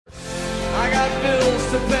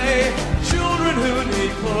to pay children who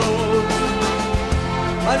need clothes.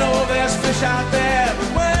 I know there's fish out there, but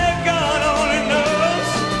where God only knows.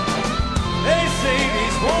 They say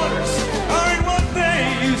these waters aren't what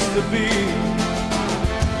they used to be,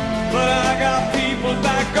 but I got people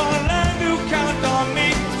back on land who count on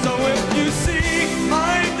me. So if you see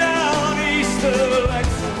my Downeaster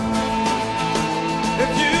lights,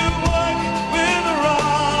 if you walk with a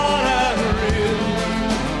rod and reel,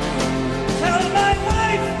 tell my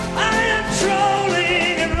wife I am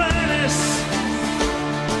trolling in Venice,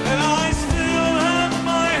 and I still have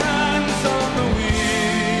my hands on the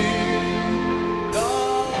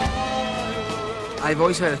wheel. I've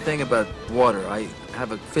always had a thing about water. I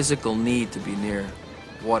have a physical need to be near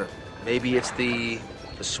water. Maybe it's the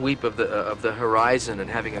sweep of the horizon and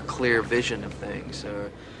having a clear vision of things.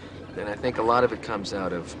 And I think a lot of it comes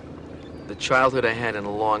out of the childhood I had in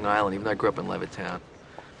Long Island, even though I grew up in Levittown.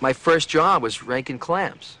 My first job was raking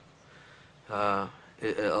clams. A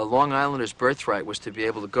Long Islander's birthright was to be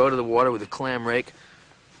able to go to the water with a clam rake,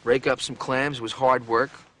 rake up some clams. It was hard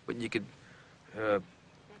work, but you could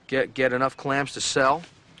get enough clams to sell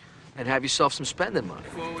and have yourself some spending money.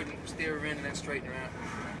 Forward and steer her in and then straighten her out.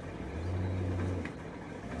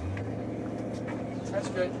 That's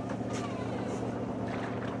good.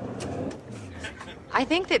 I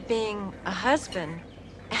think that being a husband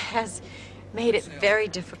has made it very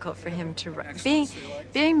difficult for him to write.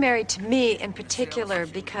 Being married to me in particular,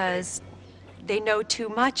 because they know too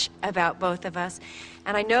much about both of us,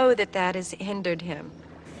 and I know that that has hindered him.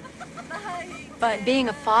 But being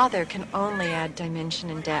a father can only add dimension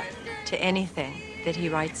and depth to anything that he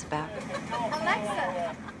writes about.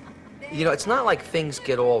 Alexa. You know, it's not like things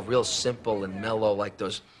get all real simple and mellow like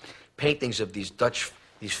those paintings of these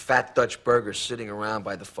fat Dutch burghers sitting around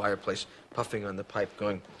by the fireplace, puffing on the pipe,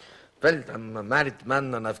 going, well, I'm a married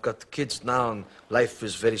man and I've got kids now and life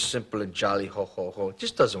is very simple and jolly, ho, ho, ho. It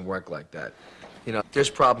just doesn't work like that. You know, there's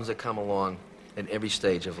problems that come along in every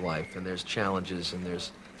stage of life, and there's challenges and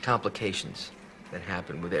there's complications that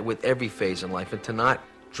happen with every phase in life. And to not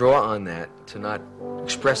draw on that, to not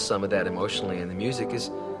express some of that emotionally in the music is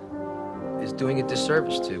doing a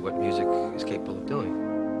disservice to what music is capable of doing.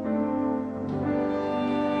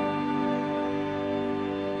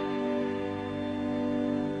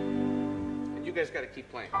 You guys got to keep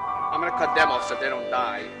playing. I'm going to cut them off so they don't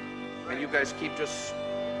die. And you guys keep just,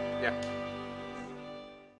 yeah.